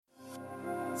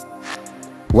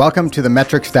Welcome to the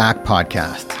Metric Stack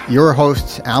podcast. Your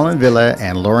hosts, Alan Villa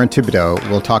and Lauren Thibodeau,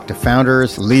 will talk to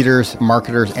founders, leaders,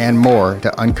 marketers, and more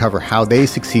to uncover how they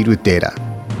succeed with data.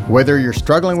 Whether you're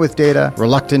struggling with data,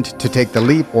 reluctant to take the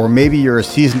leap, or maybe you're a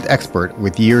seasoned expert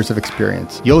with years of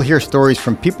experience, you'll hear stories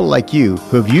from people like you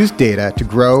who have used data to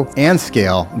grow and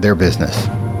scale their business.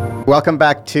 Welcome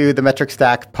back to the Metric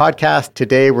Stack podcast.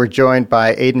 Today, we're joined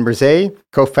by Aidan Brzee,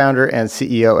 co-founder and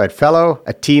CEO at Fellow,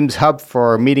 a Teams hub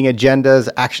for meeting agendas,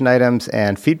 action items,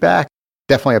 and feedback.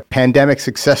 Definitely a pandemic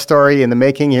success story in the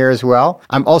making here as well.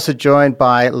 I'm also joined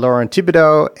by Lauren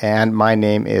Thibodeau, and my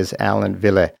name is Alan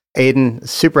Villa. Aidan,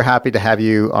 super happy to have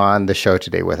you on the show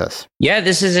today with us. Yeah,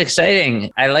 this is exciting.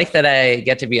 I like that I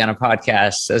get to be on a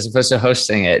podcast as opposed to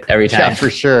hosting it every time. Yeah, for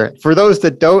sure. For those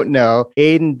that don't know,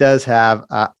 Aidan does have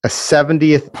a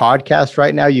 70th podcast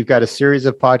right now. You've got a series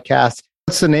of podcasts.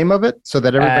 What's the name of it so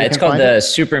that everybody it's can called find the it?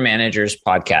 Super Managers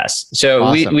Podcast. So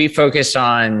Awesome. we focus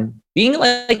on being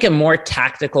like a more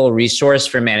tactical resource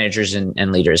for managers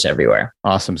and leaders everywhere.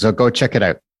 Awesome. So go check it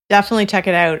out. Definitely check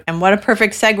it out. And what a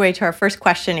perfect segue to our first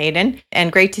question, Aidan.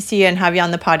 And great to see you and have you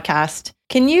on the podcast.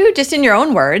 Can you, just in your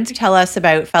own words, tell us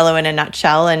about Fellow in a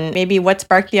nutshell and maybe what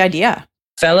sparked the idea?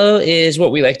 Fellow is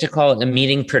what we like to call a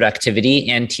meeting productivity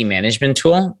and team management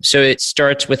tool. So it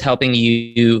starts with helping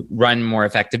you run more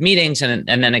effective meetings and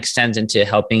then extends into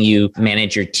helping you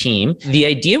manage your team. The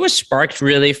idea was sparked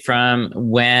really from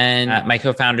when my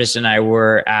co-founders and I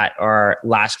were at our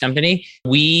last company.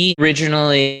 We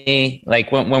originally,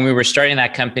 like when we were starting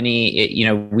that company,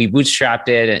 we bootstrapped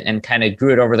it and kind of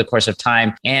grew it over the course of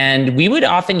time. And we would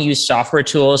often use software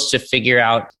tools to figure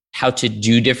out how to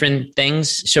do different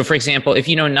things. So for example, if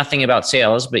you know nothing about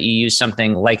sales, but you use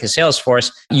something like a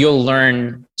Salesforce, you'll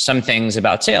learn some things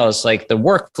about sales, like the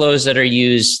workflows that are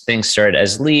used. Things start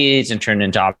as leads and turn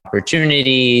into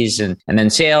opportunities. And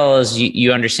then sales,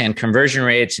 you understand conversion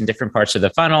rates in different parts of the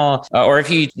funnel. Or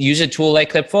if you use a tool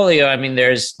like Klipfolio, I mean,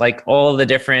 there's like all the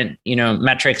different,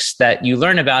 metrics that you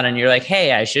learn about. And you're like,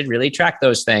 hey, I should really track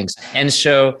those things. And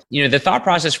so, the thought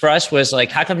process for us was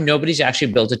like, how come nobody's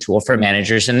actually built a tool for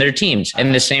managers and their teams?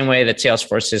 In the same way that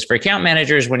Salesforce is for account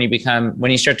managers, when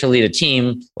you start to lead a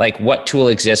team, like what tool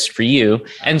exists for you?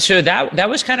 And so that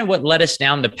was kind of what led us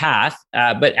down the path.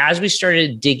 But as we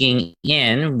started digging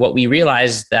in, what we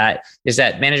realized is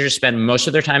that managers spend most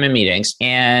of their time in meetings,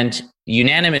 and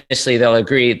unanimously they'll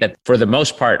agree that for the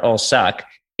most part, all suck.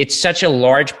 It's such a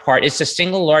large part. It's the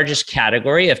single largest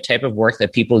category of type of work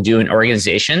that people do in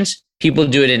organizations. People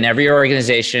do it in every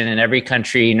organization, in every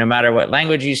country, no matter what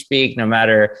language you speak, no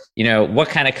matter, what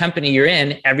kind of company you're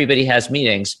in, everybody has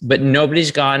meetings, but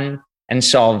nobody's gone and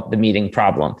solved the meeting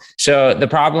problem. So the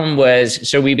problem was,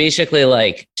 so we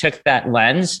basically took that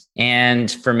lens and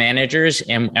for managers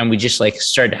and we just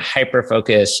started to hyper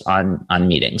focus on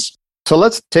meetings. So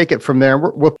let's take it from there.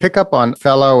 We'll pick up on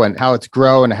Fellow and how it's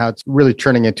grown and how it's really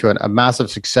turning into a massive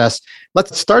success.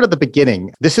 Let's start at the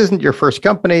beginning. This isn't your first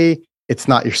company. It's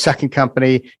not your second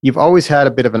company. You've always had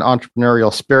a bit of an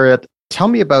entrepreneurial spirit. Tell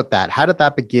me about that. How did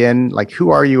that begin?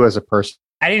 Who are you as a person?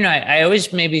 I don't know. I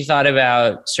always maybe thought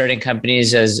about starting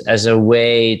companies as a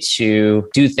way to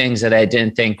do things that I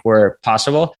didn't think were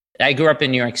possible. I grew up in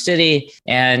New York City,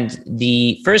 and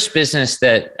the first business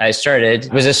that I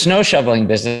started was a snow shoveling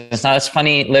business. Now, it's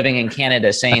funny living in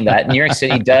Canada saying that. New York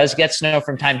City does get snow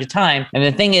from time to time. And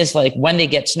the thing is, when they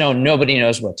get snow, nobody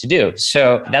knows what to do.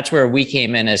 So that's where we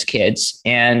came in as kids.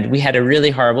 And we had a really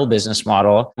horrible business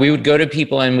model. We would go to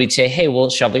people and we'd say, hey,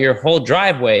 we'll shovel your whole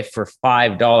driveway for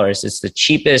 $5. It's the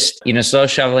cheapest, snow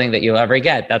shoveling that you'll ever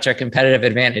get. That's our competitive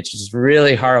advantage. It's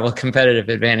really horrible competitive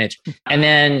advantage. And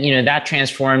then, that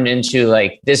transformed into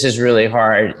this is really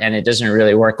hard and it doesn't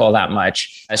really work all that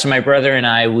much. So my brother and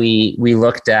I, we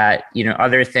looked at,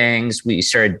 other things. We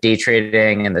started day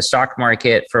trading in the stock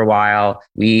market for a while.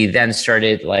 We then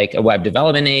started a web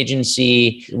development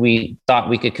agency. We thought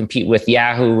we could compete with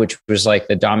Yahoo, which was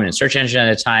the dominant search engine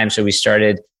at the time. So we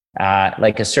started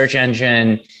a search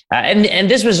engine. And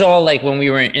this was all when we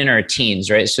were in our teens,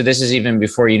 right? So this is even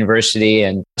before university.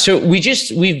 And so we've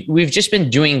just been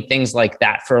doing things like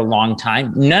that for a long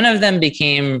time. None of them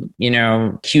became,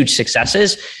 huge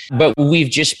successes, but we've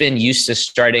just been used to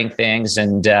starting things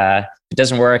and if it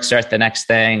doesn't work, start the next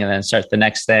thing and then start the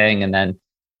next thing. And then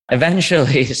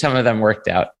eventually some of them worked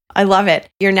out. I love it.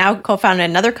 You're now co-founding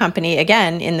another company,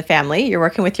 again, in the family. You're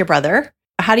working with your brother.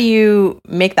 How do you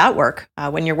make that work?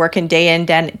 When you're working day in,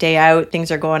 day out,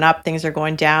 things are going up, things are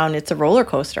going down. It's a roller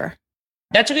coaster.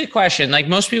 That's a good question. Like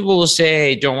most people will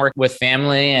say, don't work with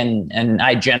family. And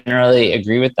I generally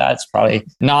agree with that. It's probably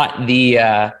not in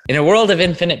a world of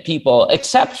infinite people,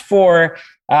 except for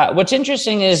What's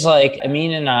interesting is like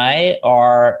Amin and I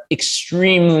are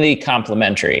extremely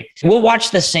complementary. We'll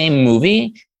watch the same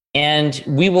movie and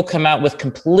we will come out with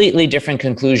completely different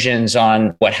conclusions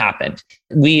on what happened.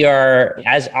 We are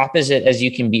as opposite as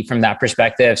you can be from that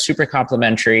perspective, super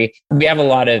complementary. We have a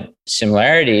lot of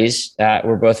similarities.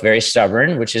 We're both very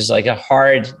stubborn, which is like a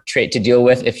hard trait to deal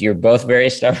with if you're both very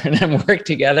stubborn and work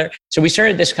together. So we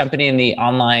started this company in the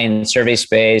online survey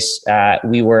space.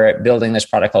 We were building this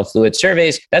product called Fluid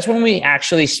Surveys. That's when we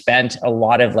actually spent a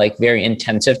lot of like very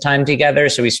intensive time together.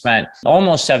 So we spent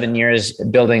almost 7 years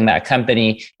building that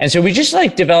company. And so we just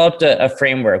like developed a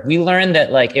framework. We learned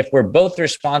that like if we're both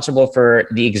responsible for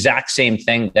the exact same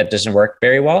thing, that doesn't work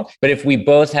very well. But if we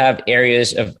both have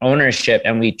areas of ownership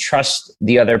and we trust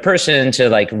the other person to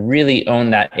like really own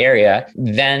that area,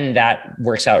 then that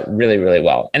works out really, really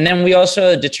well. And then we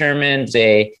also determined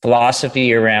a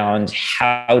philosophy around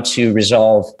how to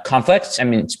resolve conflicts. I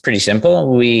mean, it's pretty simple.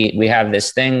 We have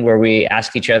this thing where we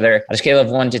ask each other on a scale of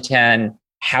 1 to 10,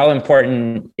 how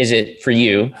important is it for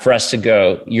you for us to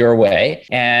go your way?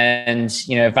 And,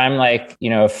 if I'm like,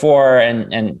 a 4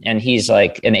 and he's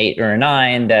like an 8 or a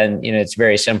 9, then, it's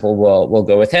very simple. We'll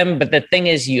go with him. But the thing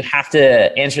is, you have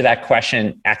to answer that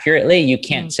question accurately. You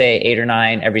can't say 8 or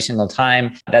 9 every single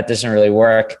time. That doesn't really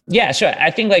work. Yeah. So I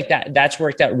think like that's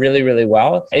worked out really, really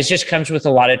well. It just comes with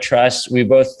a lot of trust. We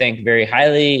both think very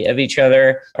highly of each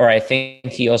other, or I think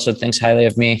he also thinks highly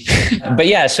of me. But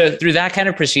yeah, so through that kind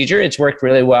of procedure, it's worked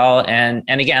really well. And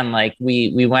again, like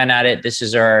we went at it. This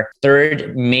is our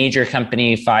 3rd major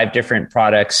company, 5 different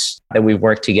products that we've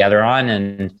worked together on.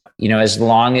 And, as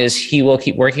long as he will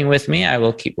keep working with me, I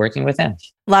will keep working with him.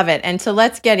 Love it. And so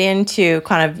let's get into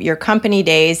kind of your company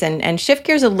days and shift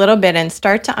gears a little bit and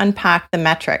start to unpack the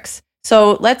metrics.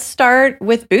 So let's start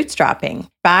with bootstrapping.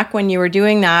 Back when you were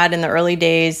doing that in the early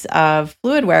days of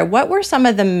Fluidware, what were some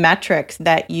of the metrics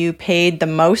that you paid the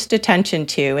most attention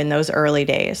to in those early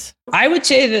days? I would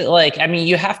say that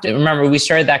you have to remember, we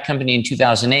started that company in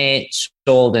 2008,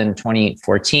 sold in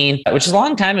 2014, which is a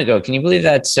long time ago. Can you believe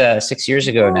that's 6 years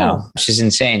ago now, which is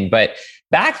insane. But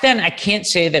back then, I can't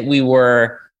say that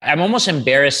I'm almost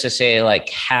embarrassed to say like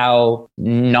how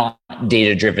not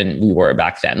data driven we were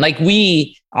back then. Like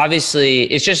obviously,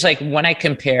 it's just like when I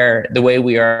compare the way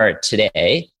we are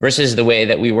today versus the way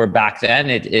that we were back then,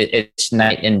 it's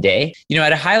night and day.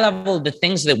 At a high level, the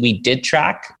things that we did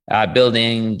track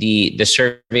building the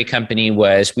survey company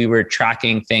was we were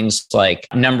tracking things like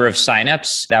number of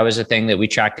signups. That was a thing that we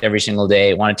tracked every single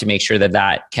day. Wanted to make sure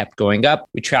that kept going up.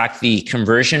 We tracked the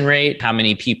conversion rate, how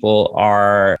many people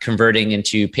are converting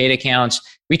into paid accounts.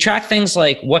 We track things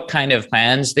like what kind of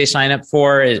plans they sign up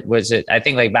for. I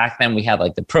think like back then we had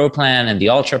like the Pro plan and the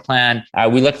Ultra plan.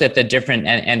 We looked at the different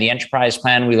and the Enterprise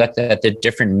plan. We looked at the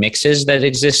different mixes that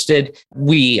existed.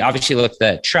 We obviously looked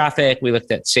at traffic. We looked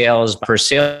at sales per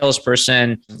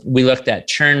salesperson. We looked at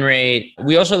churn rate.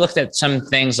 We also looked at some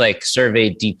things like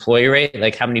survey deploy rate,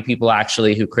 like how many people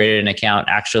actually who created an account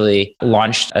actually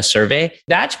launched a survey.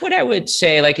 That's what I would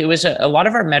say. Like it was a lot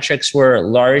of our metrics were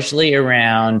largely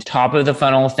around top of the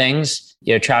funnel things,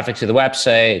 traffic to the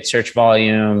website, search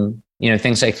volume,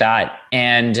 things like that.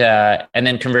 And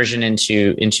then conversion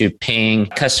into paying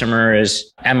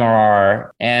customers,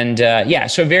 MRR. And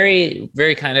so very,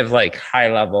 very kind of like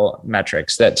high level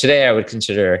metrics that today I would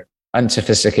consider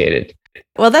unsophisticated.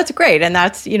 Well, that's great. And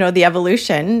that's, the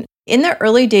evolution. In the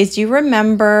early days, do you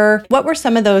remember what were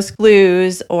some of those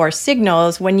clues or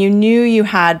signals when you knew you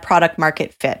had product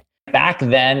market fit? Back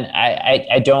then,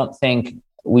 I don't think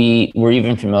we were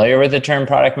even familiar with the term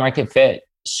product market fit.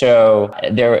 So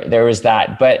there was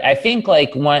that. But I think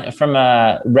like from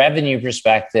a revenue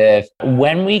perspective,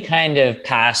 when we kind of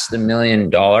passed the $1 million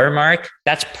mark,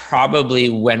 that's probably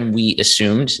when we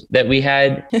assumed that we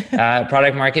had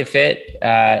product market fit,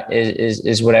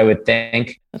 is what I would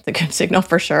think. That's a good signal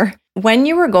for sure. When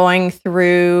you were going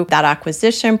through that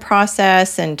acquisition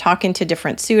process and talking to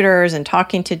different suitors and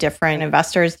talking to different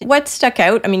investors, what stuck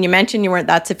out? I mean, you mentioned you weren't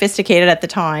that sophisticated at the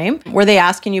time. Were they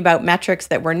asking you about metrics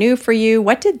that were new for you?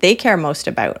 What did they care most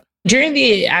about? During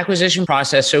the acquisition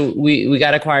process, so we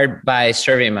got acquired by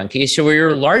SurveyMonkey. So we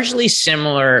were largely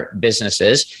similar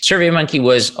businesses. SurveyMonkey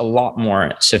was a lot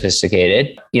more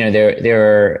sophisticated. They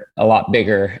were a lot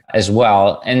bigger as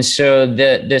well. And so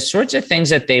the sorts of things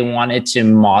that they wanted to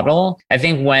model, I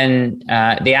think when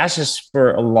they asked us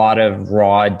for a lot of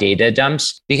raw data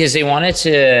dumps, because they wanted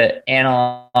to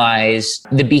analyze analyze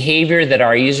the behavior that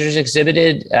our users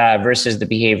exhibited versus the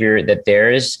behavior that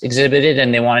theirs exhibited.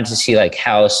 And they wanted to see like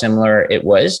how similar it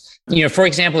was. For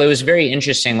example, it was very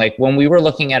interesting. Like when we were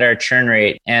looking at our churn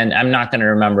rate, and I'm not going to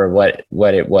remember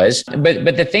what it was,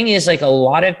 but the thing is, like, a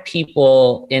lot of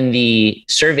people in the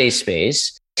survey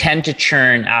space tend to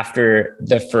churn after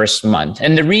the first month.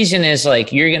 And the reason is,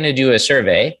 like, you're going to do a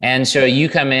survey. And so you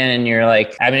come in and you're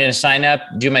like, I'm going to sign up,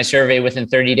 do my survey within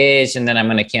 30 days, and then I'm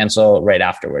going to cancel right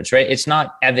afterwards, right? It's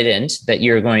not evident that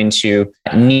you're going to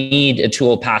need a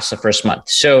tool past the first month.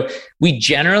 So we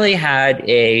generally had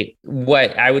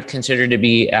what I would consider to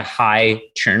be a high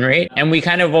churn rate. And we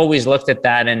kind of always looked at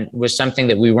that and was something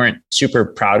that we weren't super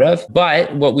proud of.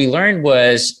 But what we learned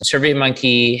was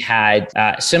SurveyMonkey had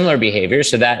similar behavior.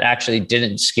 So that actually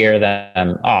didn't scare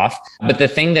them off. But the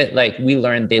thing that we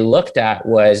learned they looked at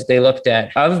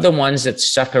of the ones that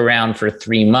stuck around for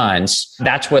 3 months,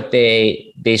 that's what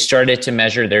they started to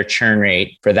measure their churn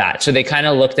rate for that. So they kind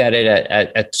of looked at it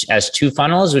as two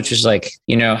funnels, which is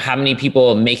how many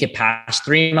people make it past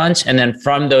 3 months. And then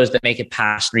from those that make it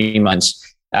past 3 months,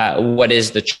 what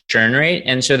is the churn rate?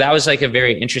 And so that was a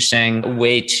very interesting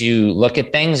way to look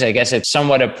at things. I guess it's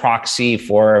somewhat a proxy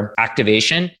for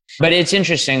activation, but it's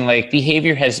interesting,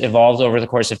 behavior has evolved over the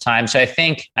course of time. So I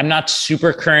think I'm not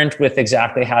super current with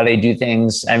exactly how they do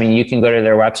things. I mean, you can go to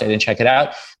their website and check it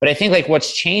out. But I think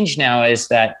what's changed now is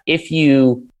that if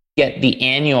you get the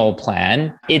annual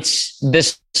plan, it's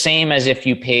the same as if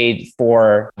you paid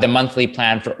for the monthly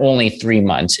plan for only 3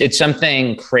 months. It's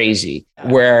something crazy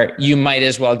where you might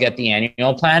as well get the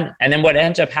annual plan. And then what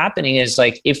ends up happening is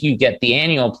if you get the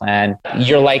annual plan,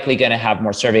 you're likely going to have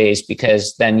more surveys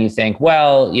because then you think,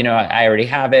 well, I already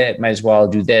have it, might as well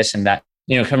do this and that.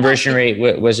 Conversion rate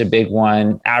was a big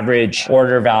one. Average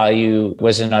order value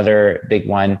was another big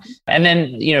one. And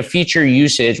then, feature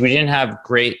usage. We didn't have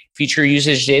great feature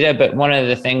usage data, but one of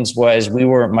the things was we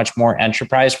were much more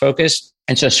enterprise focused.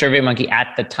 And so SurveyMonkey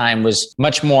at the time was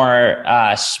much more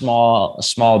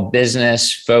small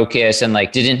business focused and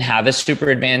didn't have a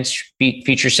super advanced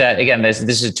feature set. Again, this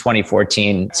is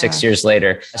 2014, 6 years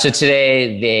later. So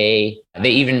today they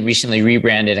even recently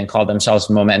rebranded and called themselves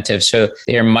Momentive. So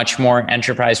they are much more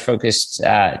enterprise focused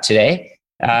today.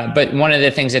 But one of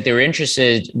the things that they were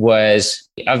interested was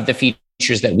of the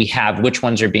features that we have, which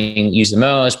ones are being used the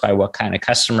most by what kind of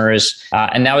customers.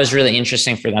 And that was really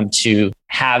interesting for them to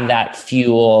have that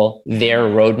fuel their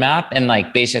roadmap. And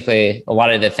basically a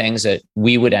lot of the things that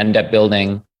we would end up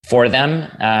building for them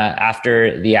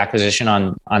after the acquisition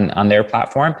on their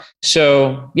platform.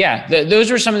 So yeah, those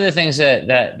were some of the things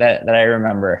that I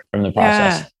remember from the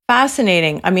process. Yeah.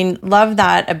 Fascinating. I mean, love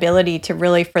that ability to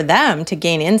really, for them to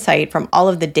gain insight from all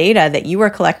of the data that you were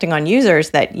collecting on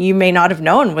users that you may not have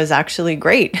known was actually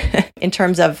great in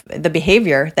terms of the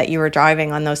behavior that you were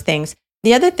driving on those things.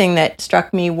 The other thing that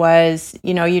struck me was,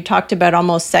 you talked about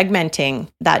almost segmenting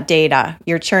that data,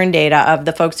 your churn data of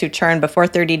the folks who churn before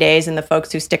 30 days and the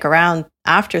folks who stick around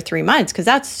after 3 months, because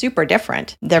that's super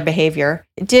different, their behavior.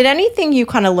 Did anything you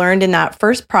kind of learned in that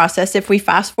first process, if we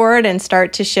fast forward and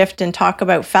start to shift and talk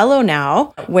about Fellow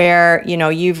now, where,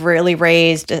 you've really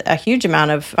raised a huge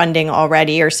amount of funding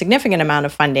already or significant amount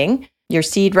of funding, your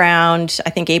seed round, I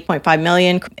think 8.5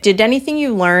 million. Did anything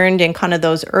you learned in kind of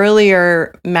those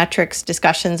earlier metrics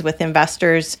discussions with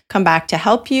investors come back to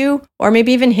help you or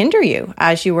maybe even hinder you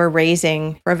as you were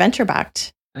raising for a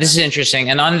venture-backed? This is interesting.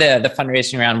 And on the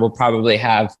fundraising round, we'll probably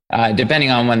have,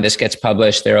 depending on when this gets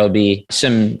published, there will be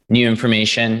some new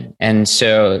information. And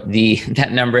so that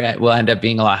number will end up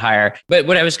being a lot higher. But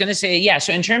what I was going to say, yeah,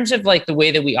 so in terms of the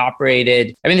way that we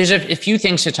operated, I mean, there's a few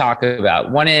things to talk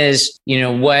about. One is,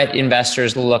 what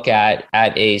investors look at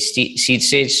a seed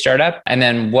stage startup, and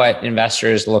then what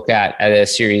investors look at a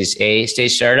Series A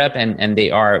stage startup. And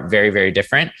they are very, very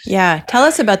different. Yeah. Tell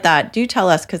us about that. Do tell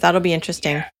us, because that'll be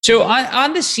interesting. So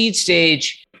on the seed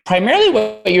stage, primarily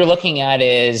what you're looking at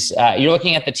is you're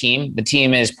looking at the team. The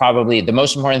team is probably the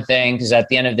most important thing because at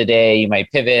the end of the day, you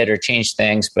might pivot or change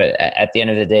things, but at the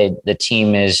end of the day, the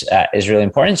team is really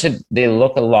important. So they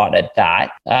look a lot at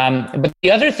that. But the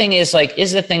other thing is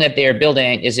is the thing that they are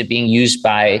building, is it being used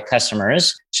by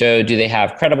customers? So do they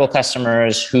have credible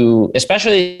customers who,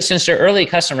 especially since they're early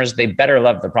customers, they better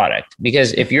love the product?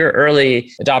 Because if your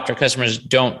early adopter customers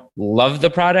don't love the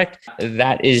product,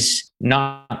 that is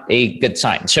not a good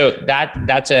sign. So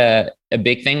that's a a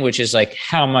big thing, which is like,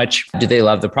 how much do they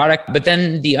love the product? But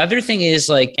then the other thing is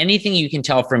like anything you can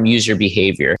tell from user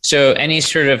behavior. So any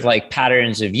sort of like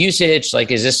patterns of usage,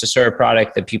 like, is this a sort of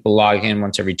product that people log in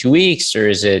once every 2 weeks, or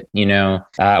is it,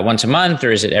 once a month,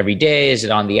 or is it every day? Is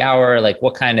it on the hour? Like,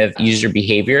 what kind of user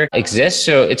behavior exists?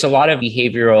 So it's a lot of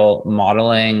behavioral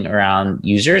modeling around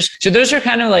users. So those are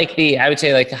kind of like I would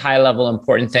say like the high level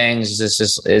important things. Is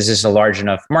this a large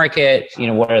enough market?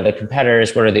 What are the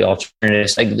competitors? What are the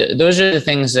alternatives? Like those are the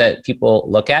things that people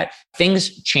look at.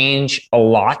 Things change a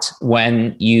lot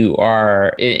when you are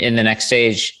in the next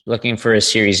stage looking for a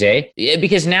Series A,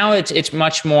 because now it's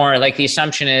much more like the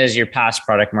assumption is you're past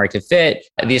product market fit.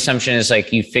 The assumption is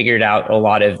like you figured out a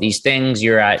lot of these things.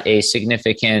 You're at a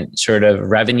significant sort of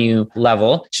revenue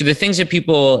level. So the things that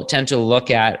people tend to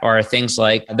look at are things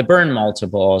like the burn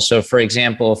multiple. So for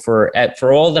example, for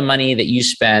all the money that you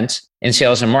spent in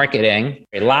sales and marketing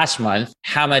last month,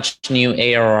 how much new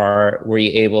ARR were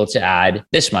you able to add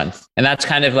this month? And that's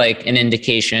kind of like an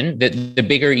indication that the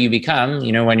bigger you become,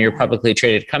 when you're a publicly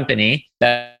traded company,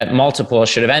 that multiple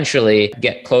should eventually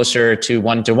get closer to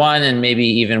 1-to-1 and maybe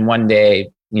even one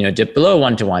day dip below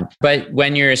 1-to-1. But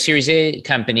when you're a Series A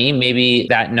company, maybe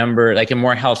that number, like a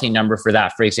more healthy number for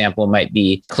that, for example, might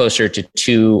be closer to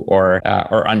 2 or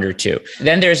under 2.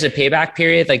 Then there's the payback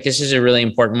period. Like this is a really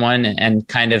important one and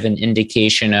kind of an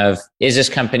indication of, is this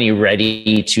company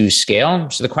ready to scale?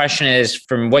 So the question is,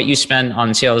 from what you spend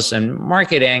on sales and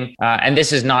marketing, and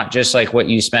this is not just like what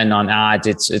you spend on ads,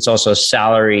 it's also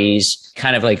salaries,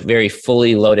 kind of like very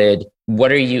fully loaded.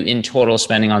 What are you in total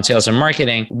spending on sales and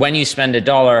marketing? When you spend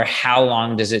 $1, how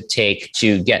long does it take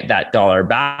to get that $1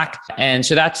 back? And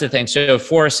so that's the thing. So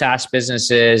for SaaS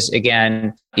businesses,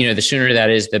 again, the sooner that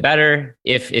is, the better.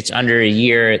 If it's under a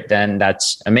year, then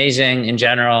that's amazing in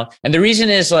general. And the reason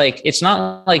is like, it's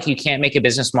not like you can't make a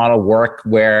business model work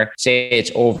where, say, it's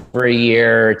over a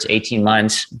year, it's 18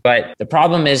 months. But the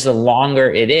problem is the longer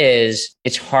it is,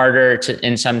 it's harder to,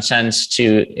 in some sense,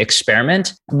 to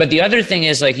experiment. But the other thing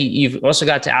is like, you've also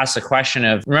got to ask the question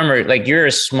of, remember, like you're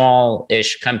a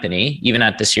small-ish company, even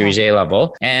at the Series A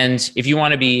level. And if you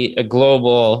want to be a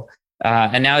global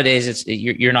and nowadays,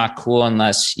 you're not cool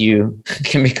unless you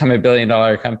can become $1 billion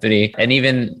company. And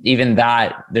even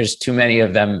that, there's too many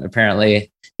of them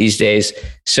apparently these days.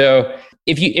 So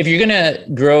if you're going to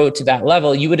grow to that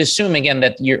level, you would assume again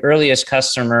that your earliest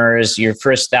customers, your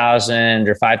first 1,000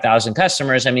 or 5,000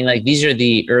 customers, I mean, like these are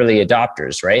the early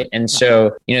adopters, right? And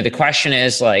so, the question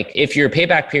is like, if your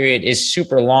payback period is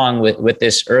super long with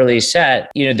this early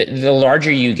set, the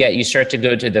larger you get, you start to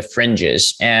go to the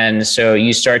fringes. And so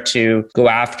you start to go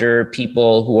after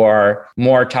people who are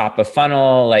more top of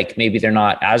funnel, like maybe they're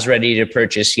not as ready to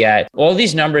purchase yet. All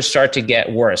these numbers start to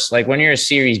get worse. Like when you're a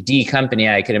Series D company,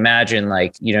 I could imagine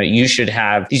like, you should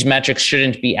have, these metrics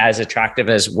shouldn't be as attractive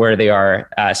as where they are,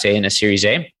 say in a Series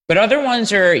A. But other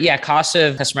ones are, cost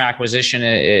of customer acquisition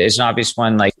is an obvious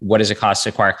one. Like, what is it cost to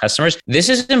acquire customers? This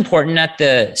is important at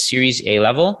the Series A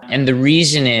level. And the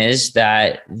reason is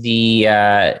that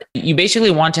you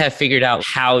basically want to have figured out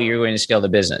how you're going to scale the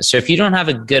business. So if you don't have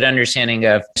a good understanding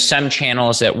of some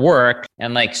channels that work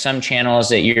and like some channels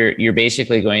that you're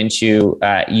basically going to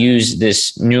use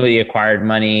this newly acquired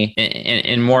money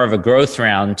in more of a growth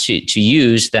round to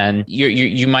use, then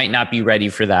you might not be ready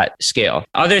for that scale.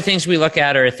 Other things we look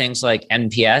at are things like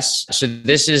NPS. So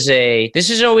this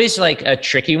is always like a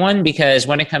tricky one, because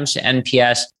when it comes to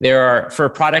NPS, for a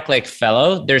product like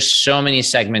Fellow, there's so many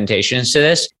segmentations to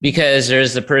this, because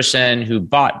there's the person who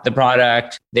bought the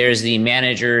product, there's the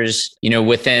managers,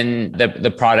 within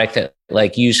the product that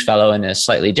like use Fellow in a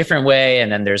slightly different way.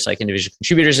 And then there's like individual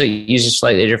contributors that use a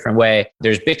slightly different way.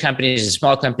 There's big companies and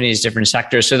small companies, different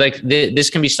sectors. So like this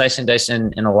can be sliced and diced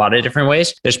in a lot of different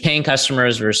ways. There's paying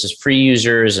customers versus free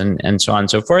users and so on and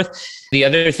so forth. The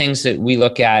other things that we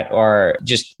look at are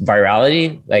just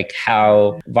virality, like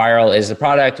how viral is the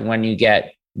product. When you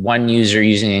get one user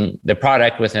using the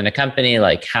product within a company,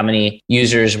 like how many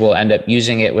users will end up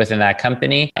using it within that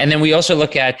company. And then we also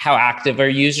look at how active are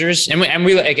users. And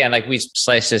we again, like we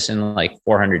slice this in like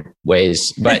 400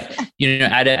 ways, but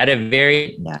at a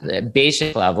very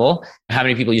basic level, how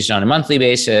many people use it on a monthly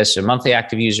basis, or monthly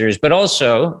active users, but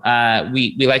also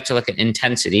we like to look at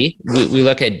intensity. We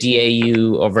look at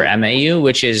DAU over MAU,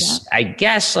 which is, I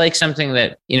guess, like something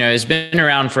that, has been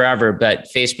around forever, but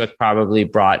Facebook probably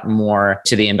brought more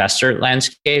to the investor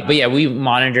landscape. But we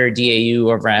monitor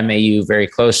DAU over MAU very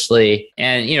closely.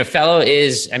 And, Fellow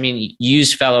is,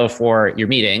 use Fellow for your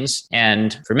meetings,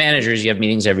 and for managers, you have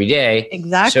meetings every day.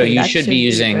 Exactly. So you should be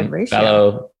using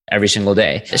Fellow every single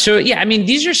day. So yeah, I mean,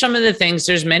 these are some of the things.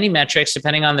 There's many metrics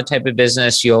depending on the type of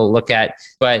business you'll look at,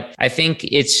 but I think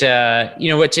it's,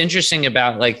 what's interesting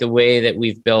about like the way that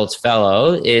we've built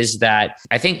Fellow is that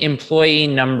I think employee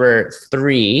number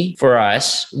 3 for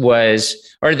us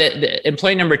was, or the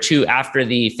employee number 2 after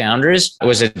the founders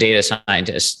was a data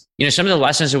scientist. Some of the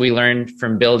lessons that we learned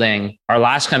from building our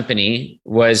last company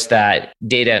was that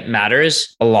data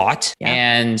matters a lot. Yeah.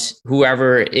 And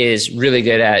whoever is really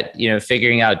good at,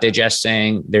 figuring out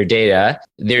digesting their data,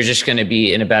 they're just going to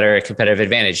be in a better competitive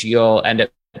advantage. You'll end up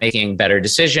making better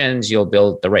decisions. You'll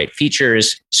build the right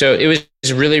features. So it was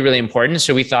really, really important.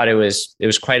 So we thought it was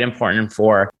quite important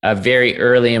for a very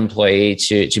early employee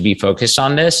to be focused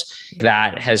on this.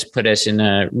 That has put us in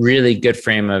a really good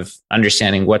frame of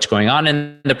understanding what's going on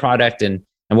in the product and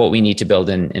what we need to build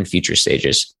in future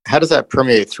stages. How does that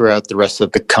permeate throughout the rest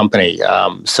of the company?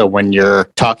 So when you're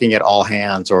talking at all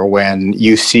hands or when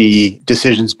you see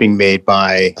decisions being made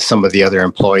by some of the other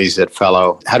employees at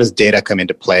Fellow, how does data come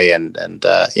into play and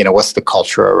what's the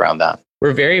culture around that?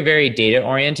 We're very, very data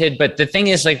oriented. But the thing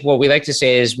is, like, what we like to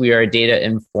say is we are data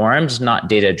informed, not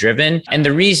data driven. And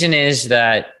the reason is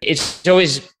that it's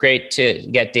always great to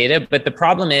get data. But the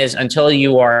problem is until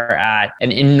you are at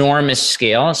an enormous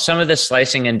scale, some of the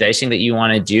slicing and dicing that you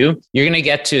want to do, you're going to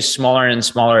get to smaller and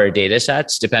smaller data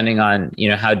sets, depending on,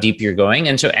 how deep you're going.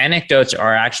 And so anecdotes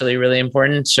are actually really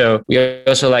important. So we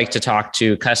also like to talk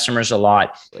to customers a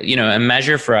lot. A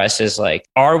measure for us is like,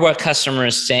 are what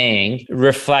customers saying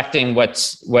reflecting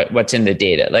what's in the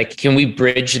data? Like, can we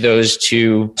bridge those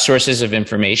two sources of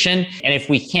information? And if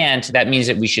we can't, that means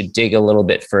that we should dig a little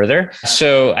bit further.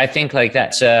 So I think like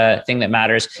that's a thing that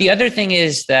matters. The other thing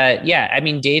is that,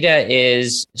 data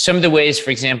is some of the ways,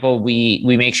 for example, we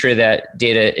make sure that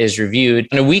data is reviewed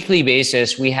on a weekly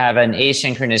basis. We have an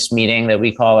asynchronous meeting that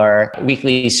we call our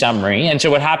weekly summary. And so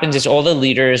what happens is all the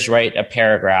leaders write a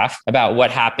paragraph about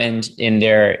what happened in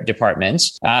their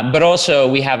departments. But also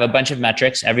we have a bunch of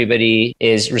metrics. Everybody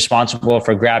is responsible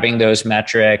for grabbing those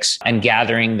metrics and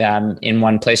gathering them in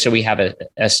one place. So we have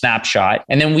a snapshot.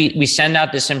 And then we send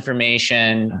out this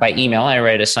information by email. I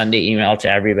write a Sunday email to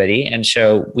everybody. And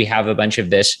so we have a bunch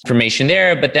of this information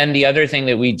there. But then the other thing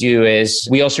that we do is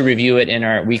we also review it in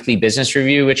our weekly business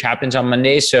review, which happens on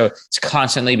Mondays. So it's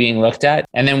constantly being looked at.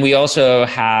 And then we also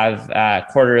have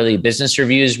quarterly business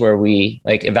reviews where we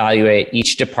like evaluate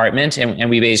each department. And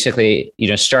we basically,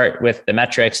 start with the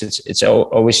metrics. It's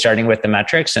always starting with the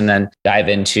metrics and then dive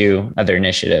into other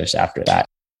initiatives after that.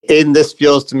 And this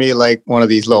feels to me like one of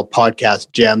these little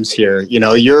podcast gems here.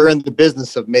 You're in the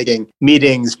business of making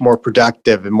meetings more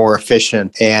productive and more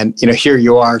efficient. And, here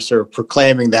you are sort of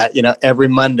proclaiming that, every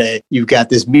Monday you've got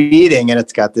this meeting and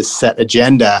it's got this set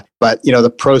agenda. But,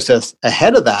 the process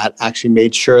ahead of that actually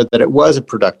made sure that it was a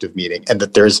productive meeting and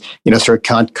that there's, sort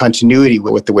of continuity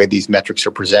with the way these metrics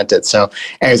are presented. So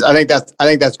anyways, I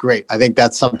think that's great. I think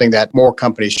that's something that more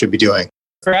companies should be doing.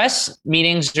 For us,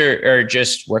 meetings are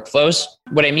just workflows.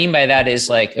 What I mean by that is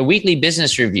like a weekly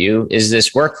business review is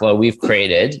this workflow we've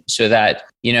created so that,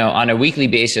 on a weekly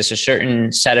basis, a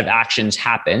certain set of actions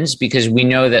happens because we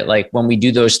know that like when we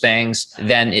do those things,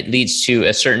 then it leads to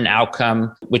a certain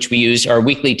outcome, which we use. Our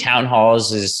weekly town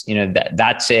halls is,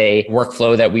 that's a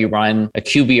workflow that we run. A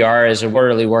QBR is a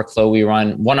quarterly workflow we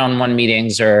run. One-on-one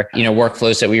meetings are,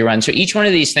 workflows that we run. So each one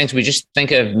of these things, we just think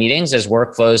of meetings as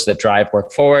workflows that drive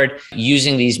work forward.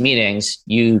 Using these meetings,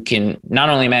 you can not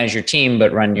only manage your team,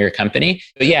 but run your company.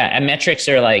 But and metrics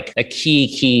are like a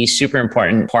key, super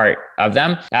important part of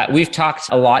them. We've talked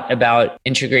a lot about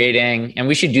integrating, and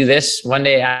we should do this one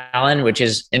day, Alan, which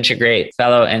is integrate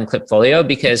Fellow and Klipfolio,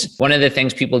 because one of the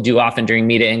things people do often during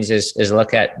meetings is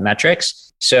look at metrics.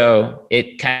 So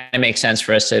it kind of makes sense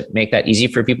for us to make that easy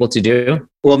for people to do.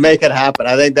 We'll make it happen.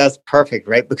 I think that's perfect,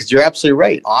 right? Because you're absolutely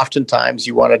right. Oftentimes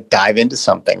you want to dive into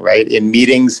something, right? In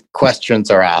meetings, questions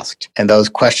are asked. And those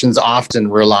questions often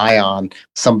rely on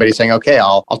somebody saying, okay,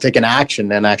 I'll take an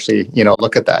action and actually,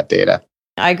 look at that data.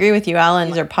 I agree with you, Alan.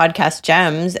 These are podcast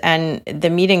gems, and the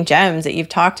meeting gems that you've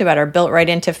talked about are built right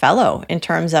into Fellow in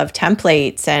terms of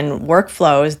templates and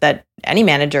workflows that any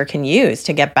manager can use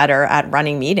to get better at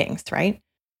running meetings, right?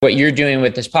 What you're doing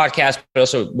with this podcast, but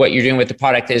also what you're doing with the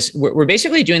product is we're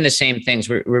basically doing the same things.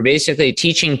 We're basically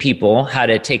teaching people how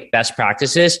to take best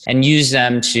practices and use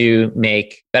them to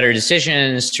make better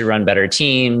decisions, to run better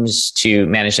teams, to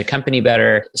manage the company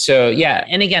better. So yeah.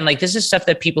 And again, like this is stuff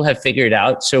that people have figured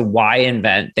out. So why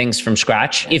invent things from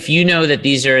scratch? If you know that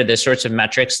these are the sorts of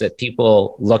metrics that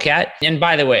people look at. And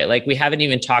by the way, like we haven't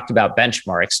even talked about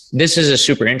benchmarks. This is a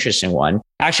super interesting one.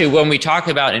 Actually, when we talk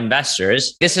about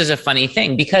investors, this is a funny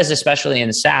thing because especially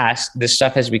in SaaS, this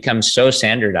stuff has become so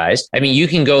standardized. I mean, you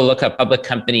can go look up public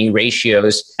company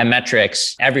ratios and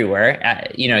metrics everywhere.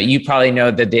 You probably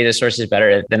know the data sources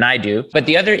better than I do. But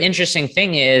the other interesting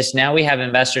thing is now we have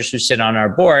investors who sit on our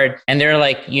board and they're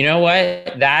like, you know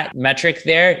what, that metric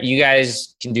there, you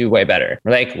guys can do way better.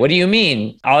 We're like, what do you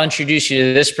mean? I'll introduce you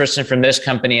to this person from this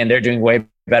company and they're doing way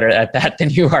better at that than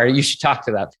you are. You should talk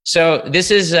to them. So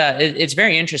this is, it's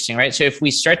very interesting, right? So if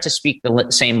we start to speak the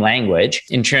same language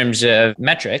in terms of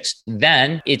metrics,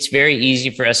 then it's very easy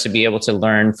for us to be able to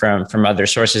learn from other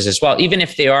sources as well, even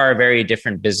if they are very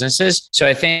different businesses. So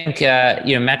I think,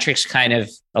 metrics kind of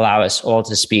allow us all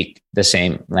to speak the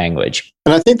same language.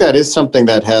 And I think that is something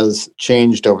that has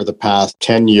changed over the past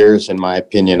 10 years, in my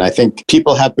opinion. I think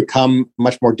people have become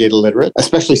much more data literate,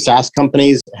 especially SaaS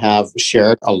companies have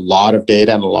shared a lot of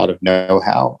data and a lot of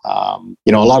know-how.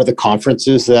 A lot of the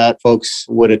conferences that folks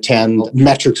would attend,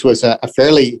 metrics was a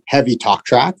fairly heavy talk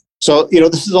track. So,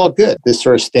 this is all good. This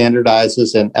sort of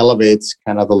standardizes and elevates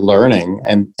kind of the learning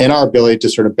and our ability to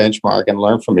sort of benchmark and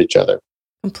learn from each other.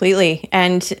 Completely.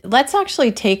 And let's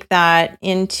actually take that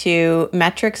into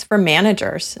metrics for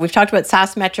managers. We've talked about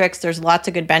SaaS metrics. There's lots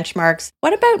of good benchmarks.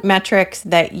 What about metrics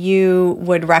that you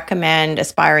would recommend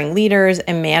aspiring leaders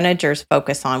and managers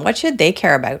focus on? What should they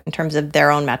care about in terms of their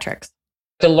own metrics?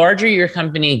 The larger your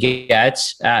company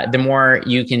gets, the more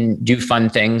you can do fun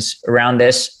things around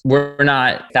this. We're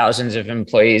not thousands of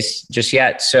employees just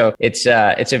yet. So it's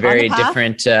a very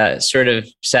different sort of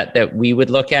set that we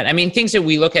would look at. I mean, things that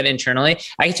we look at internally,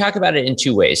 I can talk about it in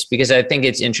two ways because I think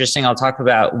it's interesting. I'll talk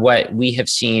about what we have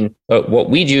seen, what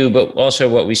we do, but also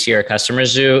what we see our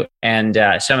customers do. And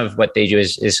some of what they do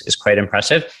is quite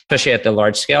impressive, especially at the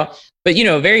large scale. But,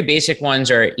 very basic ones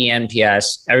are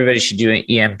eNPS. Everybody should do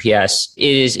eNPS.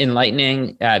 It is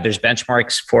enlightening. There's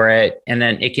benchmarks for it. And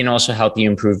then it can also help you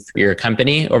improve your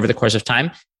company over the course of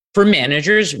time. For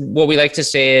managers, what we like to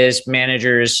say is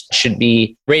managers should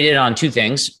be rated on two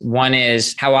things. One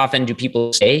is how often do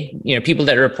people stay? People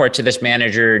that report to this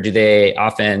manager, do they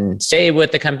often stay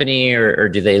with the company or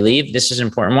do they leave? This is an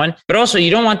important one. But also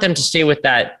you don't want them to stay with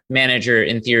that manager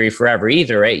in theory forever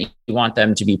either, right? You want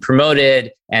them to be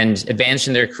promoted and advance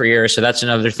in their career. So that's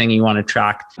another thing you want to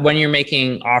track. When you're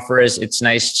making offers, it's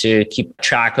nice to keep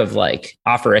track of like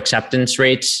offer acceptance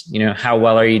rates. How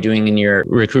well are you doing in your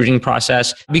recruiting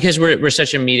process? Because we're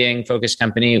such a meeting focused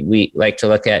company, we like to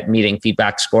look at meeting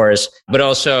feedback scores, but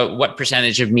also what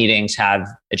percentage of meetings have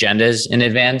agendas in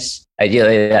advance.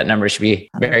 Ideally, that number should be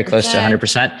very close to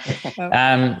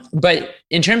 100%. But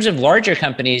in terms of larger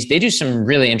companies, they do some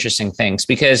really interesting things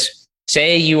because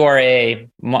say you are you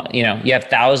have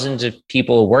thousands of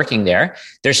people working there.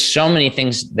 There's so many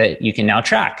things that you can now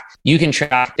track. You can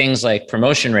track things like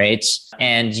promotion rates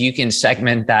and you can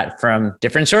segment that from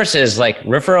different sources like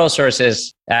referral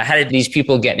sources. How did these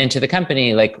people get into the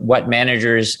company? Like what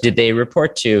managers did they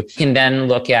report to? You can then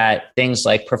look at things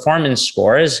like performance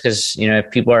scores because,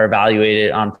 if people are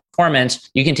evaluated on performance,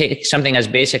 you can take something as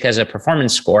basic as a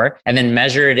performance score and then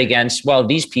measure it against, well,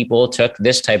 these people took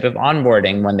this type of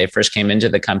onboarding when they first came into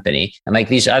the company and like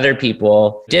these other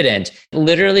people didn't.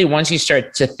 Literally, once you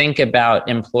start to think about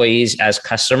employees as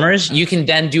customers, you can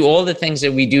then do all the things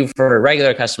that we do for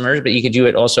regular customers, but you could do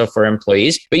it also for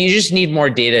employees. But you just need more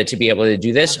data to be able to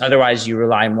do this. Otherwise, you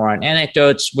rely more on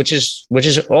anecdotes, which is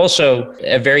also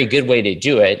a very good way to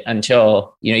do it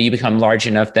until, you become large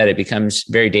enough that it becomes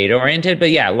very data oriented. But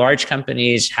yeah, large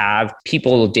companies have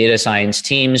people, data science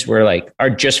teams where are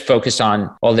just focused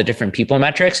on all the different people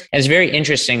metrics. And it's very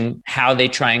interesting how they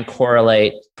try and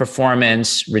correlate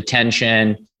performance,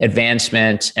 retention,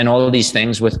 advancement, and all of these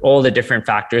things with all the different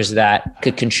factors that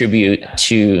could contribute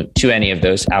to any of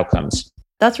those outcomes.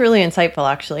 That's really insightful,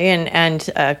 actually, and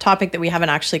a topic that we haven't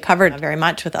actually covered very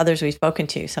much with others we've spoken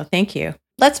to. So thank you.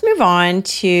 Let's move on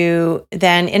to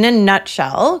then, in a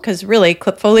nutshell, because really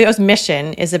Klipfolio's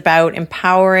mission is about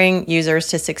empowering users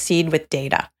to succeed with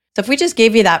data. So if we just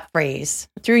gave you that phrase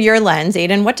through your lens,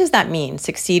 Aidan, what does that mean,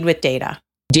 succeed with data?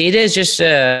 Data is just,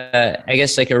 a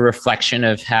reflection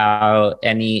of how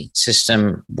any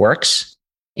system works.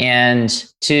 And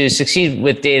to succeed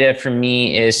with data for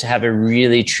me is to have a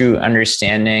really true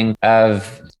understanding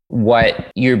of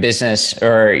what your business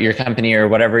or your company or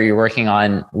whatever you're working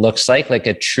on looks like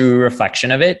a true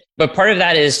reflection of it. But part of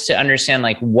that is to understand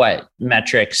what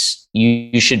metrics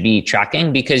you should be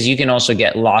tracking, because you can also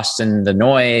get lost in the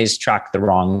noise, track the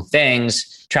wrong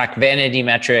things, track vanity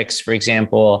metrics, for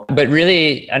example, but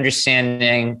really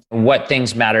understanding what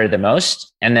things matter the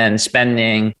most and then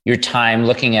spending your time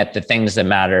looking at the things that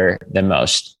matter the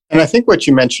most. And I think what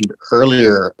you mentioned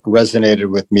earlier resonated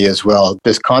with me as well,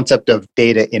 this concept of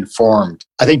data informed.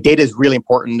 I think data is really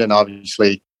important, and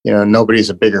obviously, nobody's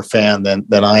a bigger fan than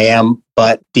I am.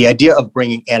 But the idea of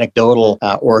bringing anecdotal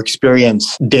or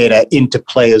experience data into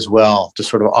play as well to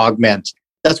sort of augment,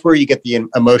 that's where you get the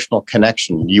emotional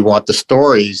connection. You want the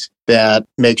stories that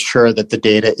make sure that the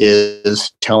data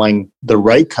is telling the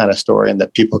right kind of story and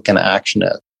that people can action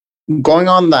it. Going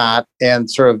on that and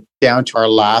sort of down to our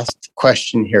last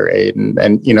question here, Aidan,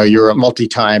 and you're a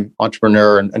multi-time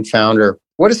entrepreneur and founder.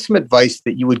 What is some advice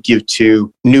that you would give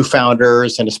to new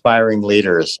founders and aspiring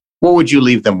leaders? What would you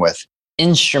leave them with?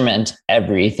 Instrument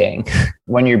everything.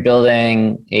 When you're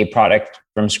building a product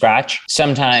from scratch,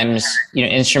 sometimes,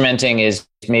 instrumenting is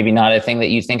maybe not a thing that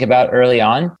you think about early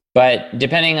on, but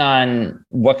depending on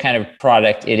what kind of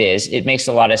product it is, it makes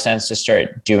a lot of sense to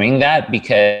start doing that,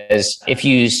 because if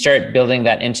you start building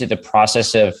that into the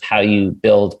process of how you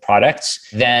build products,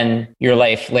 then your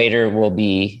life later will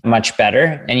be much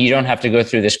better. And you don't have to go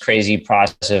through this crazy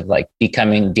process of like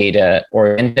becoming data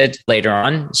oriented later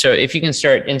on. So if you can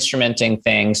start instrumenting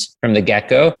things from the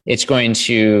get-go, it's going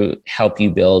to help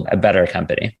you build a better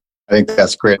company. I think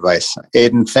that's great advice.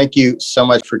 Aidan, thank you so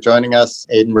much for joining us.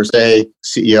 Aidan Merzay,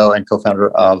 CEO and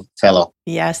co-founder of Fellow.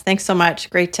 Yes, thanks so much.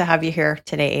 Great to have you here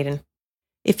today, Aidan.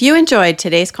 If you enjoyed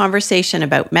today's conversation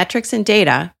about metrics and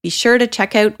data, be sure to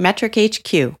check out Metric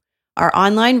HQ, our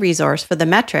online resource for the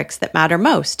metrics that matter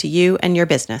most to you and your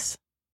business.